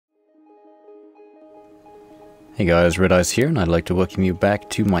Hey guys, Red3yz here, and I'd like to welcome you back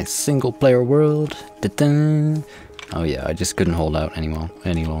to my single player world. Da-da! Oh yeah, I just couldn't hold out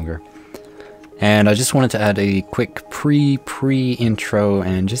any longer. And I just wanted to add a quick pre-intro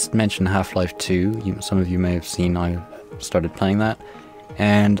and just mention Half-Life 2. Some of you may have seen I started playing that.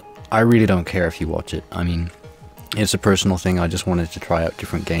 And I really don't care if you watch it. I mean, it's a personal thing. I just wanted to try out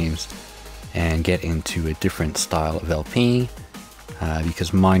different games and get into a different style of LP. Because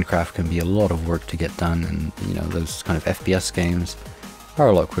Minecraft can be a lot of work to get done, and you know, those kind of FPS games are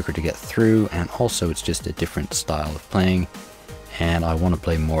a lot quicker to get through, and also it's just a different style of playing, and I want to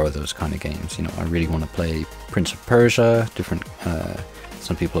play more of those kind of games. You know, I really want to play Prince of Persia, different,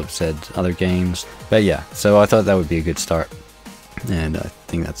 some people have said other games, but yeah, so I thought that would be a good start, and I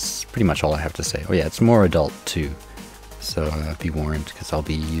think that's pretty much all I have to say. Oh yeah, it's more adult too, so be warned, because I'll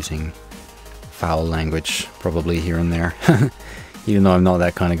be using foul language probably here and there. Even though I'm not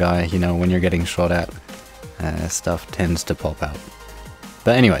that kind of guy, you know, when you're getting shot at, stuff tends to pop out.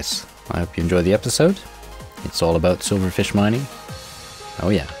 But anyways, I hope you enjoy the episode. It's all about silverfish mining. Oh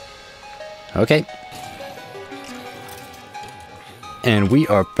yeah. Okay. And we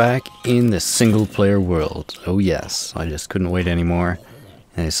are back in the single player world. Oh yes, I just couldn't wait anymore.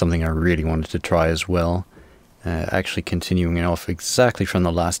 And it's something I really wanted to try as well. Actually continuing off exactly from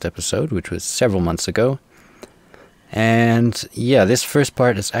the last episode, which was several months ago. And yeah, this first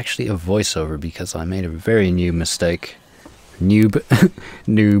part is actually a voiceover because I made a very new mistake.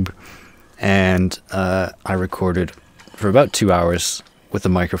 Noob. And I recorded for about 2 hours with the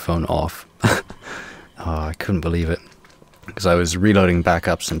microphone off. Oh, I couldn't believe it. Because I was reloading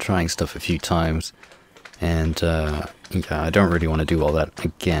backups and trying stuff a few times. And yeah, I don't really want to do all that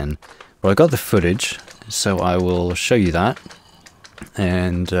again. Well, I got the footage, so I will show you that.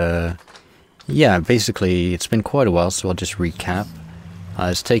 And yeah, basically, it's been quite a while, so I'll just recap. I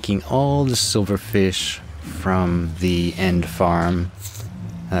was taking all the silverfish from the end farm,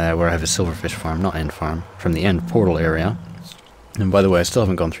 where I have a silverfish farm, not end farm, from the end portal area. And by the way, I still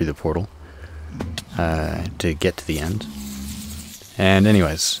haven't gone through the portal to get to the end. And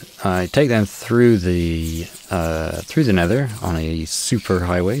anyways, I take them through the nether on a super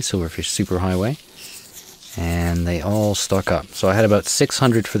highway, silverfish super highway. And they all stock up. So I had about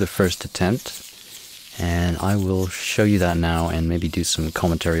 600 for the first attempt, and I will show you that now and maybe do some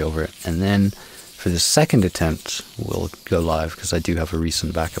commentary over it. And then for the second attempt, we'll go live because I do have a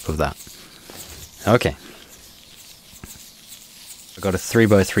recent backup of that. Okay. I got a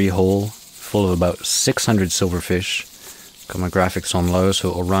 3x3 hole full of about 600 silverfish. Got my graphics on low so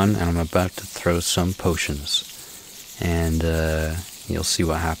it will run, and I'm about to throw some potions. And you'll see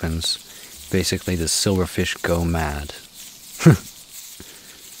what happens. Basically, the silverfish go mad.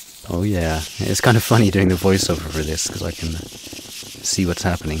 Oh yeah, it's kind of funny doing the voiceover for this, because I can see what's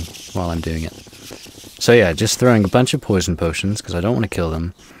happening while I'm doing it. So yeah, just throwing a bunch of poison potions, because I don't want to kill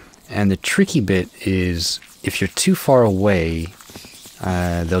them. And the tricky bit is, if you're too far away,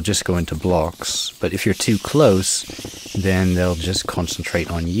 they'll just go into blocks. But if you're too close, then they'll just concentrate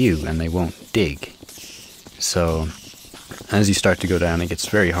on you, and they won't dig. So as you start to go down, it gets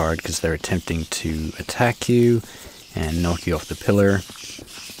very hard because they're attempting to attack you and knock you off the pillar.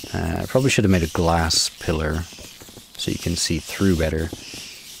 I probably should have made a glass pillar so you can see through better.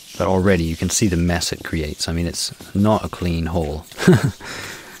 But already you can see the mess it creates. I mean, it's not a clean hole.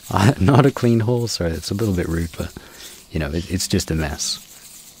 Not a clean hole, sorry, it's a little bit rude, but you know, it's just a mess.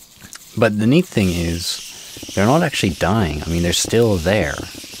 But the neat thing is, they're not actually dying. I mean, they're still there.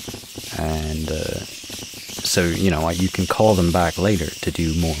 And so, you know, you can call them back later to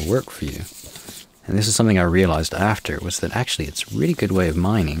do more work for you. And this is something I realized after, was that actually it's a really good way of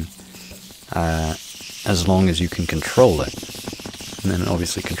mining, as long as you can control it. And then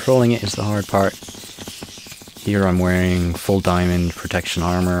obviously controlling it is the hard part. Here I'm wearing full diamond protection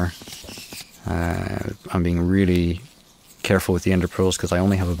armor. I'm being really careful with the ender pearls because I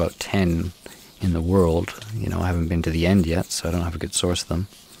only have about 10 in the world. You know, I haven't been to the end yet, so I don't have a good source of them.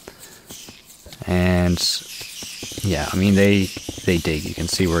 And yeah, I mean, they dig. You can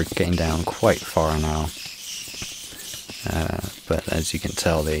see we're getting down quite far now. But as you can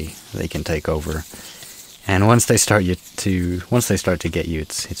tell, they can take over. And once they start to get you,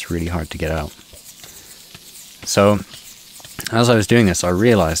 it's really hard to get out. So as I was doing this, I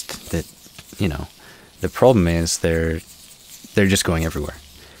realized that, you know, the problem is they're just going everywhere.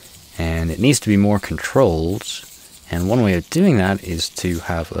 And it needs to be more controlled. And one way of doing that is to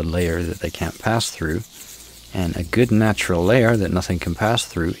have a layer that they can't pass through. And a good natural layer that nothing can pass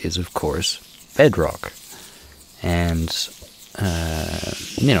through is, of course, bedrock. And,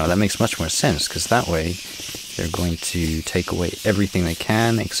 you know, that makes much more sense, because that way they're going to take away everything they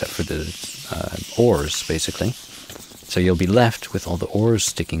can, except for the ores, basically. So you'll be left with all the ores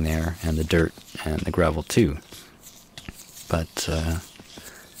sticking there, and the dirt and the gravel too. But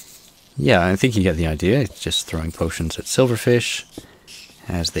yeah, I think you get the idea. It's just throwing potions at silverfish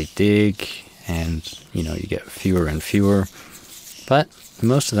as they dig, and you know, you get fewer and fewer. But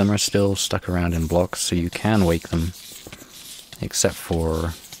most of them are still stuck around in blocks, so you can wake them. Except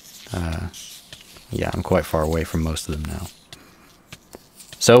for, yeah, I'm quite far away from most of them now.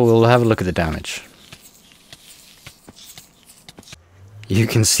 So we'll have a look at the damage. You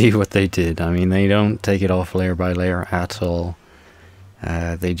can see what they did. I mean, they don't take it off layer by layer at all.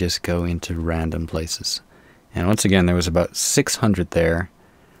 They just go into random places. And once again, there was about 600 there.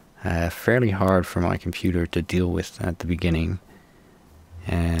 Fairly hard for my computer to deal with at the beginning.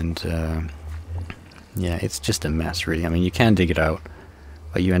 And yeah, it's just a mess, really. I mean, you can dig it out,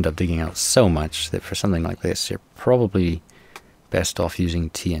 but you end up digging out so much that for something like this, you're probably best off using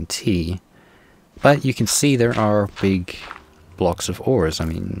TNT. But you can see there are big blocks of ores. I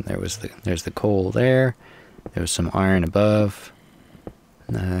mean, there's the coal there. There was some iron above.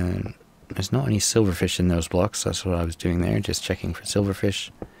 There's not any silverfish in those blocks. That's what I was doing there, just checking for silverfish.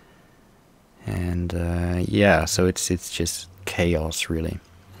 And yeah, so it's just chaos, really.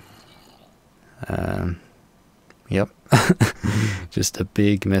 Yep. Just a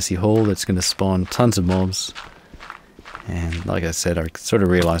big messy hole that's going to spawn tons of mobs. And like I said, I sort of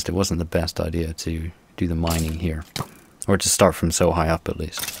realized it wasn't the best idea to do the mining here. Or to start from so high up, at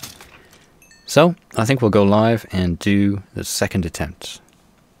least. So, I think we'll go live and do the second attempt.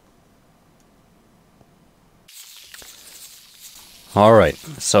 Alright,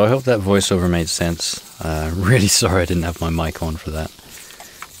 so I hope that voiceover made sense. Really sorry I didn't have my mic on for that.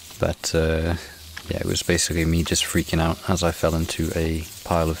 But, yeah, it was basically me just freaking out as I fell into a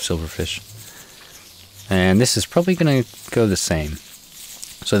pile of silverfish. And this is probably going to go the same.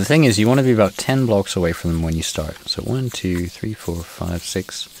 So the thing is, you want to be about 10 blocks away from them when you start. So 1, 2, 3, 4, 5,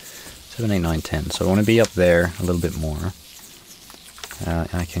 6, 7, 8, 9, 10. So I want to be up there a little bit more.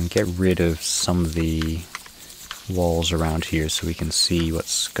 I can get rid of some of the walls around here so we can see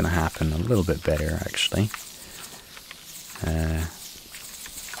what's going to happen a little bit better, actually.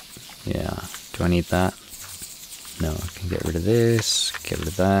 Yeah, do I need that? No, I can get rid of this, get rid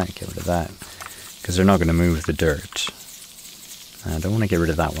of that, get rid of that. Because they're not going to move the dirt. I don't want to get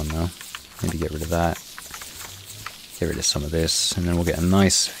rid of that one though. Maybe get rid of that. Get rid of some of this, and then we'll get a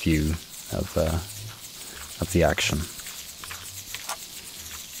nice view of the action.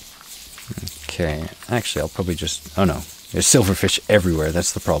 Okay, actually I'll probably just... Oh no, there's silverfish everywhere,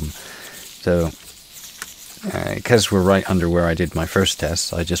 that's the problem. So, because we're right under where I did my first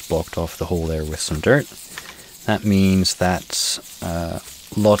test, I just blocked off the hole there with some dirt. That means that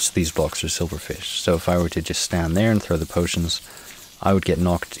lots of these blocks are silverfish. So if I were to just stand there and throw the potions, I would get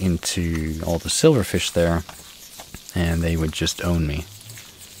knocked into all the silverfish there, and they would just own me.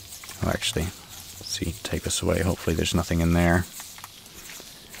 Oh, actually, let's see, take this away. Hopefully there's nothing in there.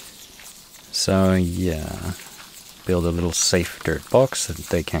 So yeah, build a little safe dirt box so that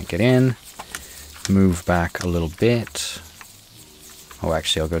they can't get in. Move back a little bit. Oh,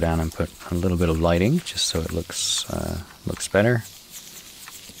 actually, I'll go down and put a little bit of lighting just so it looks better.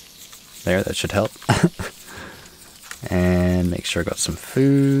 There, that should help. And make sure I got some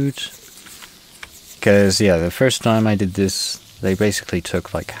food. Because, yeah, the first time I did this, they basically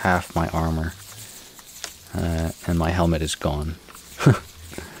took like half my armor. And my helmet is gone.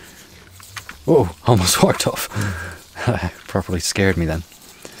 Oh, almost walked off. Properly scared me then.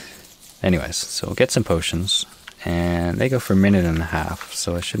 Anyways, so we'll get some potions. And they go for a minute and a half,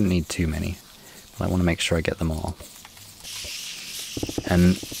 so I shouldn't need too many. But I want to make sure I get them all.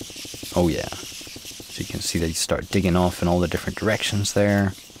 And, oh yeah. So you can see they start digging off in all the different directions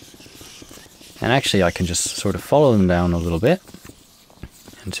there. And actually I can just sort of follow them down a little bit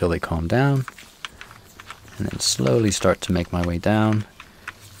until they calm down. And then slowly start to make my way down.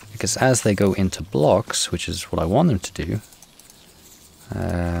 Because as they go into blocks, which is what I want them to do,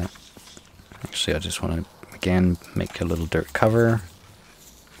 actually I just want to, again, make a little dirt cover.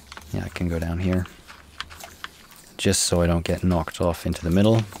 Yeah, I can go down here. Just so I don't get knocked off into the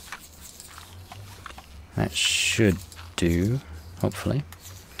middle. That should do, hopefully.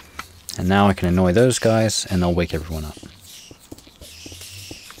 And now I can annoy those guys, and they'll wake everyone up.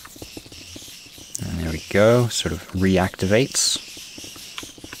 And there we go, sort of reactivates.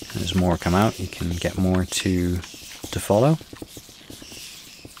 As more come out, you can get more to follow.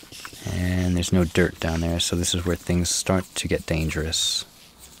 And there's no dirt down there, so this is where things start to get dangerous.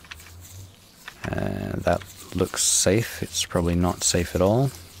 That looks safe. It's probably not safe at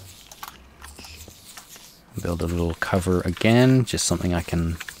all. Build a little cover again, just something I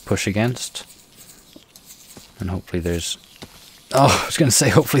can push against. And hopefully there's... Oh, I was going to say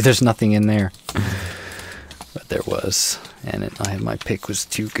hopefully there's nothing in there. But there was. And my pick was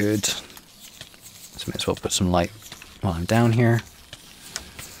too good. So may as well put some light while I'm down here.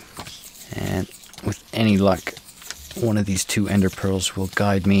 And with any luck, one of these 2 ender pearls will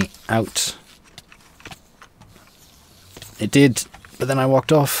guide me out. It did, but then I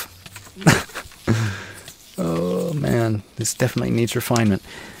walked off. Oh man, this definitely needs refinement.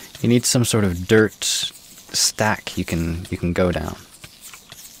 You need some sort of dirt stack you can go down.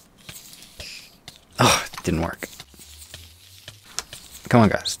 Oh, it didn't work. Come on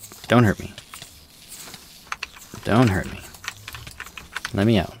guys, don't hurt me. Don't hurt me. Let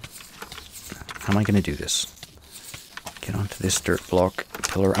me out. How am I gonna do this? Get onto this dirt block,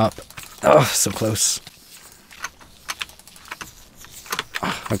 pillar up. Oh, so close.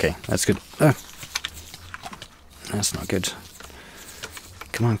 Oh, okay, that's good. Oh. That's not good.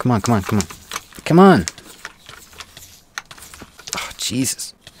 Come on, come on, come on, come on. Come on! Oh,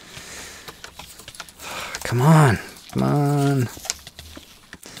 Jesus. Come on, come on.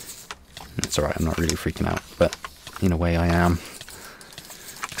 It's alright, I'm not really freaking out, but in a way I am.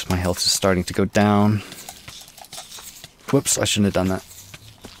 Because my health is starting to go down. Whoops, I shouldn't have done that.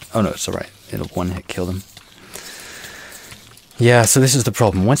 Oh no, it's alright. It'll one-hit kill them. Yeah, so this is the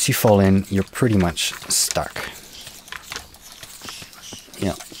problem. Once you fall in, you're pretty much stuck.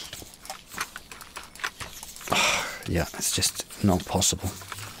 Yeah. Yeah, it's just not possible.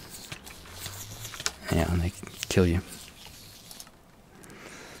 Yeah, and they can kill you.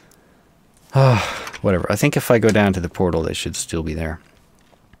 Whatever. I think if I go down to the portal, they should still be there.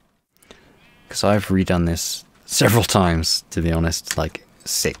 Because I've redone this several times, to be honest, like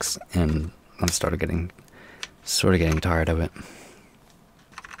 6, and I'm sort of getting tired of it.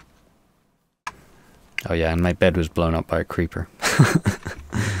 Oh yeah, and my bed was blown up by a creeper.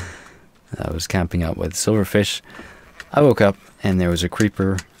 I was camping out with Silverfish. I woke up and there was a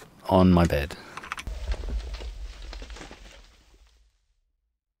creeper on my bed.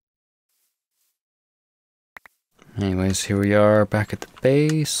 Anyways, here we are back at the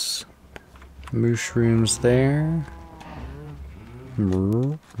base. Mushrooms there.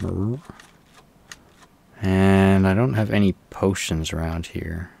 And I don't have any potions around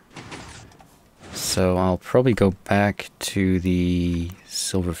here. So I'll probably go back to the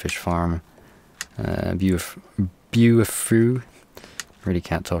Silverfish farm. Really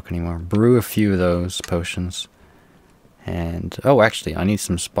can't talk anymore. Brew a few of those potions. And, oh actually, I need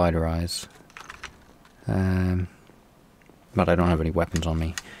some spider eyes. But I don't have any weapons on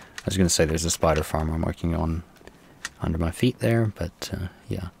me. I was going to say there's a spider farm I'm working on under my feet there, but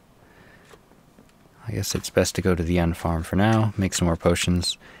yeah. I guess it's best to go to the end farm for now, make some more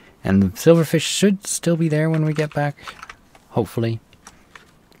potions. And the silverfish should still be there when we get back. Hopefully.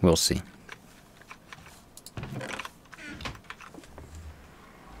 We'll see.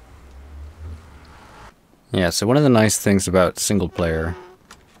 Yeah, so one of the nice things about single player,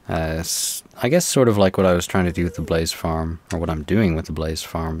 I guess sort of like what I was trying to do with the Blaze Farm, or what I'm doing with the Blaze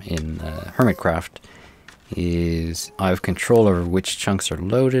Farm in Hermitcraft, is I have control over which chunks are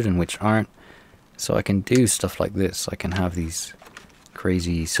loaded and which aren't. So I can do stuff like this. I can have these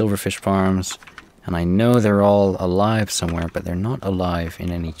crazy silverfish farms, and I know they're all alive somewhere, but they're not alive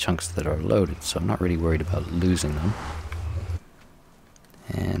in any chunks that are loaded, so I'm not really worried about losing them.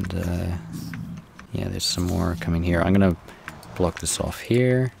 And yeah, there's some more coming here. I'm gonna block this off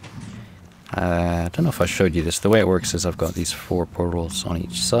here. I don't know if I showed you this. The way it works is I've got these 4 portals on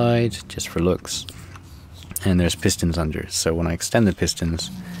each side, just for looks, and there's pistons under. So when I extend the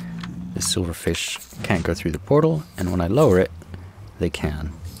pistons, the silverfish can't go through the portal, and when I lower it, they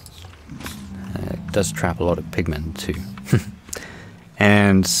can. It does trap a lot of pigmen too.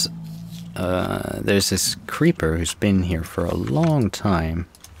 And there's this creeper who's been here for a long time,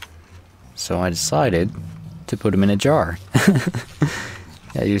 so I decided to put him in a jar.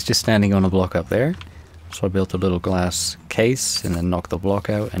 Yeah, he was just standing on a block up there, so I built a little glass case and then knocked the block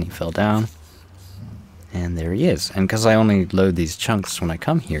out, and he fell down. And there he is. And because I only load these chunks when I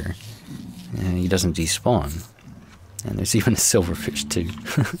come here, he doesn't despawn. And there's even a silverfish too.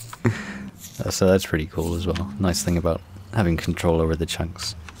 So that's pretty cool as well. Nice thing about having control over the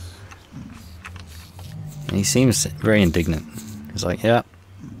chunks. And he seems very indignant. He's like, yeah,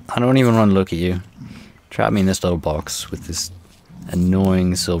 I don't even want to look at you. Trap me in this little box with this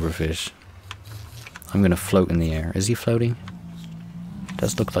annoying silverfish. I'm gonna float in the air. Is he floating? It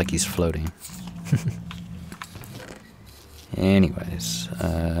does look like he's floating. Anyways,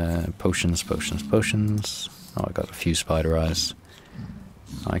 potions. Oh, I got a few spider eyes.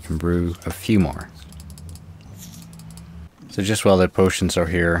 I can brew a few more. So just while the potions are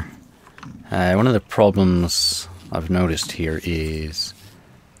here, One of the problems I've noticed here is,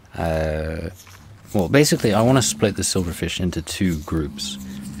 well, basically I want to split the silverfish into 2 groups,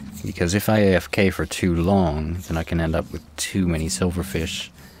 because if I AFK for too long, then I can end up with too many silverfish,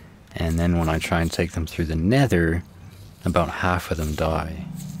 and then when I try and take them through the nether, about half of them die.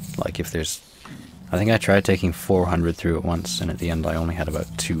 Like if there's, I think I tried taking 400 through it once, and at the end I only had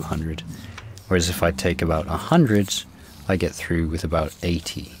about 200. Whereas if I take about 100, I get through with about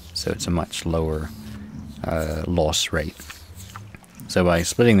 80. So it's a much lower loss rate. So by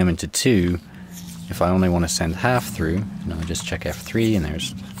splitting them into 2, if I only want to send half through, I just check F3 and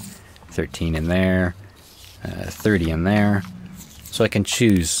there's 13 in there, 30 in there. So I can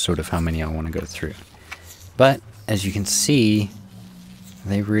choose sort of how many I want to go through. But as you can see,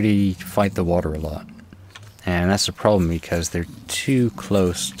 they really fight the water a lot. And that's a problem because they're too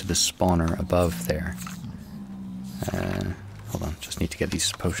close to the spawner above there. Hold on, just need to get these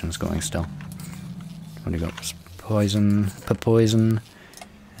potions going still. What do we got? Poison,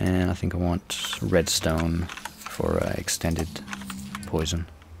 and I think I want redstone for extended poison.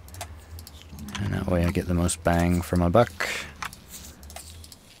 And that way I get the most bang for my buck.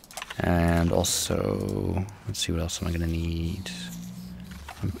 And also, let's see, what else am I going to need?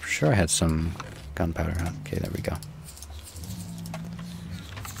 I'm sure I had some gunpowder. Okay, there we go.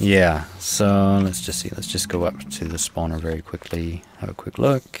 Yeah, so let's just see. Let's just go up to the spawner very quickly, have a quick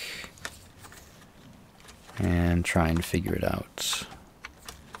look, and try and figure it out.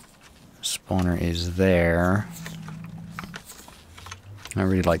 Spawner is there. I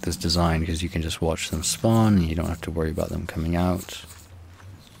really like this design because you can just watch them spawn and you don't have to worry about them coming out.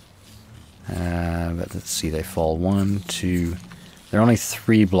 But let's see, they fall 1, 2... They're only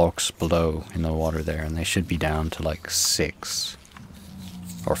 3 blocks below in the water there, and they should be down to like 6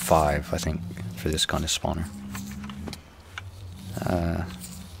 or 5, I think, for this kind of spawner.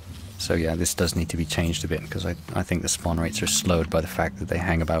 So yeah, this does need to be changed a bit, because I think the spawn rates are slowed by the fact that they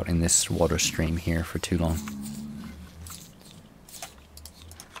hang about in this water stream here for too long.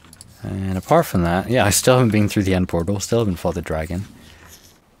 And apart from that, yeah, I still haven't been through the end portal, still haven't fought the dragon.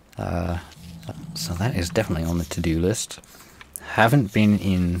 So that is definitely on the to-do list. Haven't been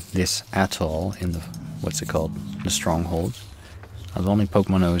in this atoll, in the, what's it called, the stronghold. I've only poked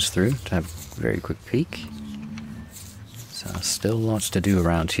my nose through to have a very quick peek. So still lots to do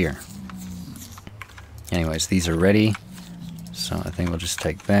around here. Anyways, these are ready, so I think we'll just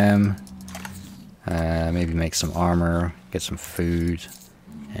take them. Maybe make some armor, get some food,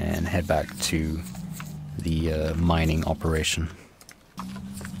 and head back to the mining operation.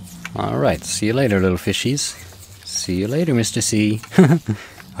 Alright, see you later, little fishies. See you later, Mr. C.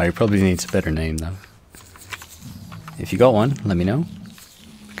 Oh, he probably needs a better name, though. If you got one, let me know.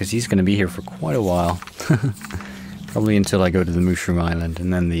 Because he's going to be here for quite a while. Probably until I go to the Mushroom Island,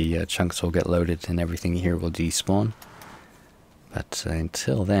 and then the chunks will get loaded and everything here will despawn. But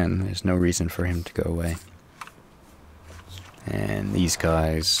until then, there's no reason for him to go away. And these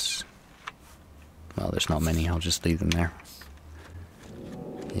guys... Well, there's not many, I'll just leave them there.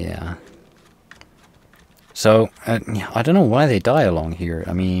 Yeah. So, I don't know why they die along here.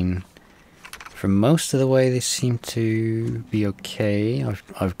 I mean, for most of the way they seem to be okay.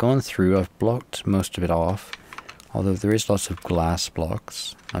 I've gone through, I've blocked most of it off. Although there is lots of glass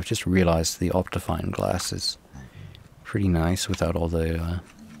blocks. I've just realized the Optifine glass is pretty nice without all the,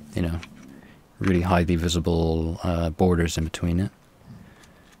 you know, really highly visible borders in between it.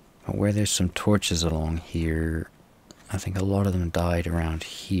 But where there's some torches along here, I think a lot of them died around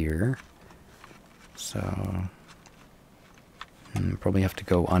here. So, probably have to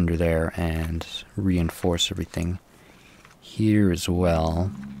go under there and reinforce everything here as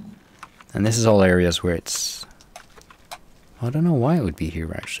well. And this is all areas where it's... I don't know why it would be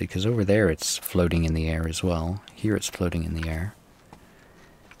here actually, because over there it's floating in the air as well. Here it's floating in the air.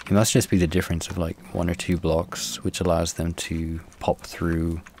 It must just be the difference of like 1 or 2 blocks, which allows them to pop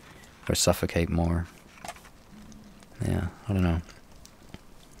through or suffocate more. Yeah, I don't know.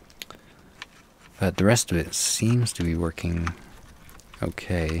 But the rest of it seems to be working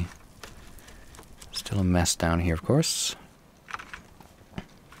okay. Still a mess down here, of course.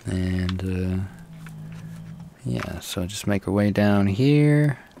 And, yeah, so just make our way down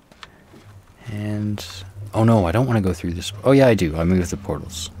here. And... Oh no, I don't want to go through this. Oh yeah, I do. I moved the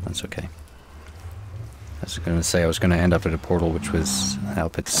portals. That's okay. I was going to say I was going to end up at a portal which was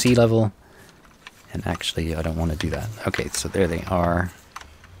up at sea level. And actually, I don't want to do that. Okay, so there they are.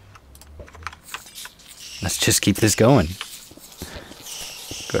 Let's just keep this going.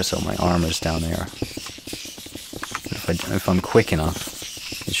 Of course, all my armor's down there. If I'm quick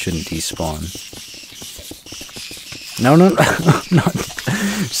enough, it shouldn't despawn. No, no, no. Not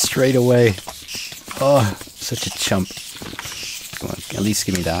straight away. Oh, such a chump. Come on, at least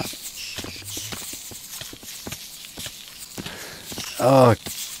give me that. Oh.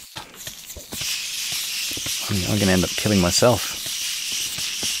 I'm gonna end up killing myself.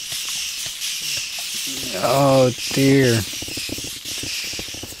 Oh dear.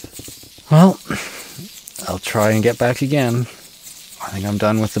 Well, I'll try and get back again. I think I'm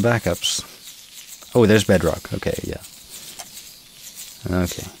done with the backups. Oh, there's bedrock. Okay, yeah.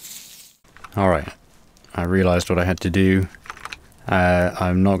 Okay. Alright. I realized what I had to do.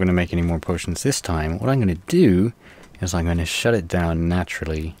 I'm not going to make any more potions this time. What I'm going to do is I'm going to shut it down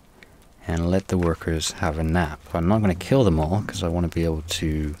naturally and let the workers have a nap. I'm not going to kill them all because I want to be able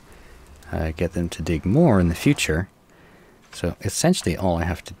to get them to dig more in the future. So essentially all I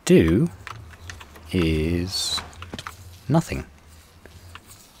have to do is nothing.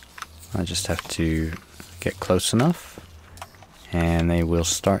 I just have to get close enough and they will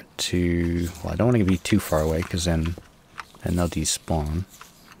start to... Well, I don't want to be too far away because then they'll despawn.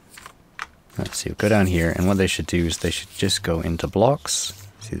 Let's see, we'll go down here, and what they should do is they should just go into blocks.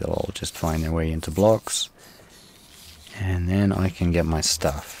 See, they'll all just find their way into blocks. And then I can get my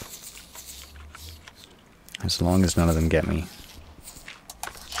stuff. As long as none of them get me.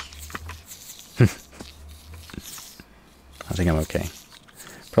 I think I'm okay.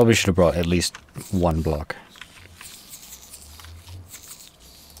 Probably should have brought at least one block.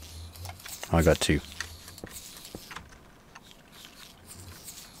 Oh, I got two.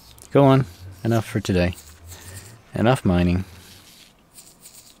 Go on. Enough for today. Enough mining.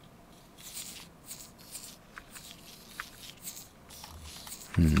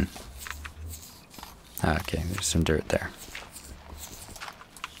 Okay, there's some dirt there.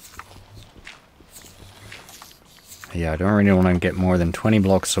 Yeah, I don't really want to get more than 20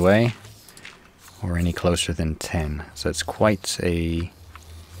 blocks away, or any closer than 10. So it's quite a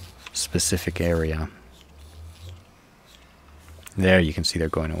specific area. There, you can see they're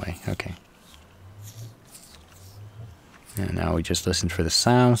going away. Okay. And now we just listen for the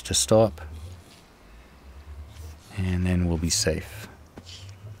sounds to stop. And then we'll be safe.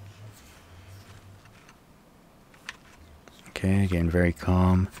 Okay, again, very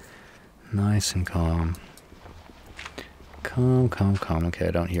calm. Nice and calm. Calm, calm, calm. Okay,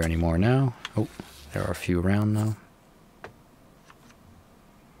 I don't hear any more now. Oh, there are a few around now.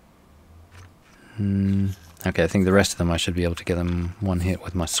 Okay, I think the rest of them I should be able to get them one hit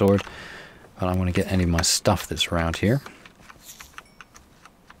with my sword. But I want to get any of my stuff that's around here.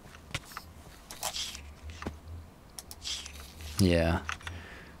 Yeah.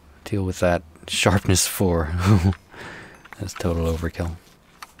 Deal with that sharpness 4. That's total overkill.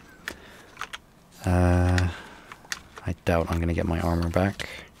 I doubt I'm going to get my armor back.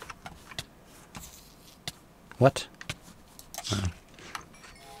 What? Oh.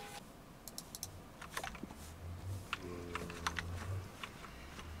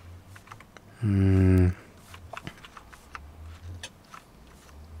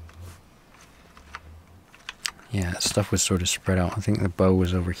 Yeah, stuff was sort of spread out. I think the bow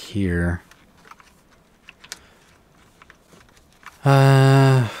was over here.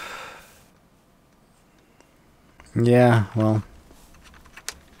 Yeah, well...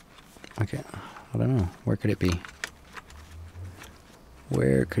 Okay, I don't know. Where could it be?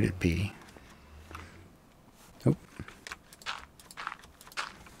 Where could it be? Oh.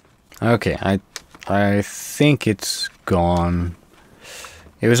 Okay, I think it's gone.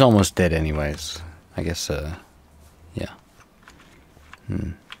 It was almost dead anyways. I guess, yeah.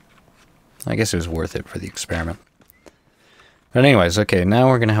 I guess it was worth it for the experiment. But anyways, okay, now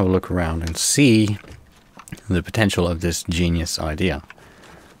we're going to have a look around and see the potential of this genius idea.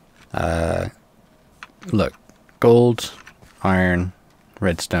 Look, gold, iron,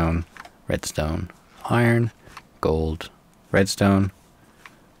 redstone, redstone, iron, gold, redstone.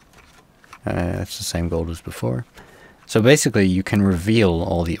 It's the same gold as before. So basically you can reveal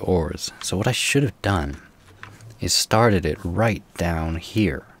all the ores. So what I should have done is started it right down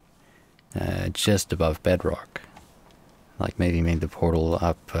here, just above bedrock. Like maybe made the portal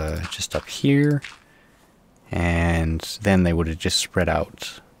up just up here, and then they would have just spread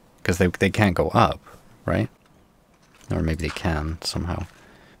out, because they can't go up, right? Or maybe they can somehow,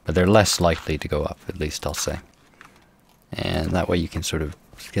 but they're less likely to go up, at least I'll say. And that way you can sort of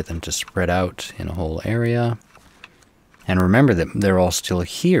get them to spread out in a whole area. And remember that they're all still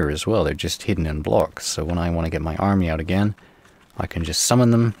here as well, they're just hidden in blocks. So when I want to get my army out again, I can just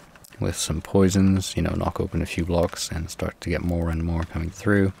summon them with some poisons, you know, knock open a few blocks and start to get more and more coming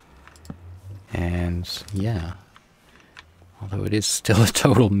through. And yeah, although it is still a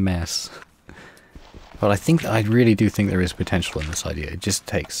total mess. But I really do think there is potential in this idea.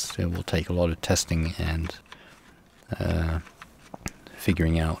 It will take a lot of testing and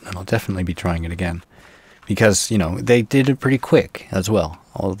figuring out, and I'll definitely be trying it again. Because, you know, they did it pretty quick as well.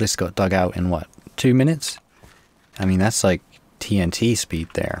 All this got dug out in what, 2 minutes? I mean, that's like TNT speed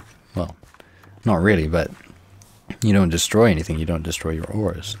there. Well, not really, but you don't destroy anything, you don't destroy your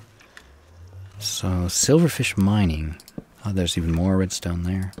ores. So, silverfish mining. Oh, there's even more redstone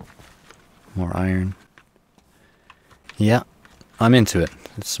there. More iron. Yeah, I'm into it.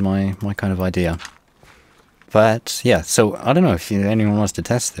 It's my kind of idea. But, yeah, so I don't know if anyone wants to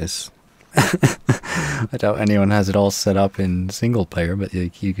test this. I doubt anyone has it all set up in single player, but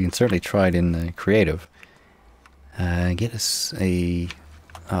you can certainly try it in the creative. Get us a,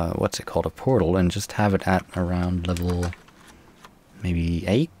 what's it called, a portal, and just have it at around level maybe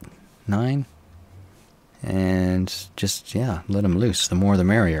 8, 9. And just, yeah, let them loose. The more the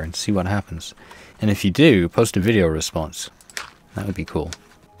merrier, and see what happens. And if you do, post a video response. That would be cool.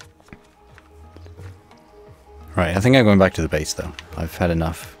 Right, I think I'm going back to the base, though. I've had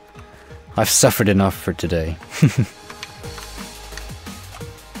enough. I've suffered enough for today.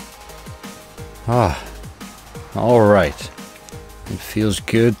 Ah, alright. It feels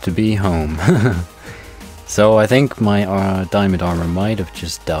good to be home. So I think my diamond armor might have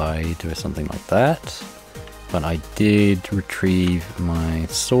just died or something like that. But I did retrieve my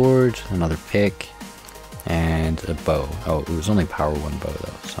sword, another pick, and a bow. Oh, it was only power 1 bow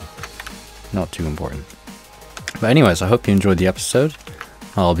though, so not too important. But anyways, I hope you enjoyed the episode.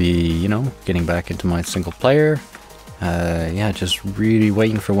 I'll be, you know, getting back into my single player. Yeah, just really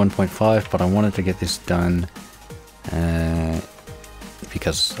waiting for 1.5, but I wanted to get this done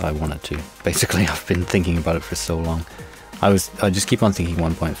because I wanted to. Basically, I've been thinking about it for so long. I just keep on thinking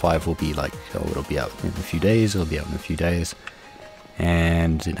 1.5 will be like, oh, it'll be out in a few days,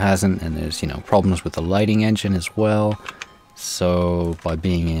 and it hasn't, and there's, you know, problems with the lighting engine as well. So by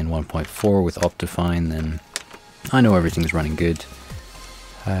being in 1.4 with Optifine, then I know everything's running good.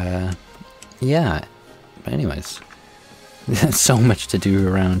 Yeah, but anyways, there's so much to do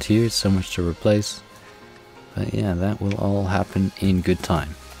around here, so much to replace. But yeah, that will all happen in good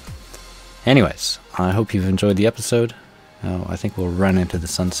time. Anyways, I hope you've enjoyed the episode. I think we'll run into the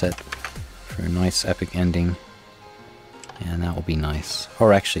sunset for a nice epic ending. And that will be nice.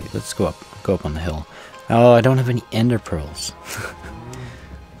 Or actually, let's go up on the hill. Oh, I don't have any ender pearls.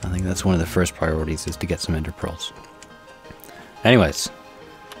 I think that's one of the first priorities, is to get some ender pearls. Anyways,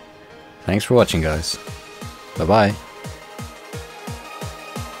 thanks for watching, guys. Bye-bye.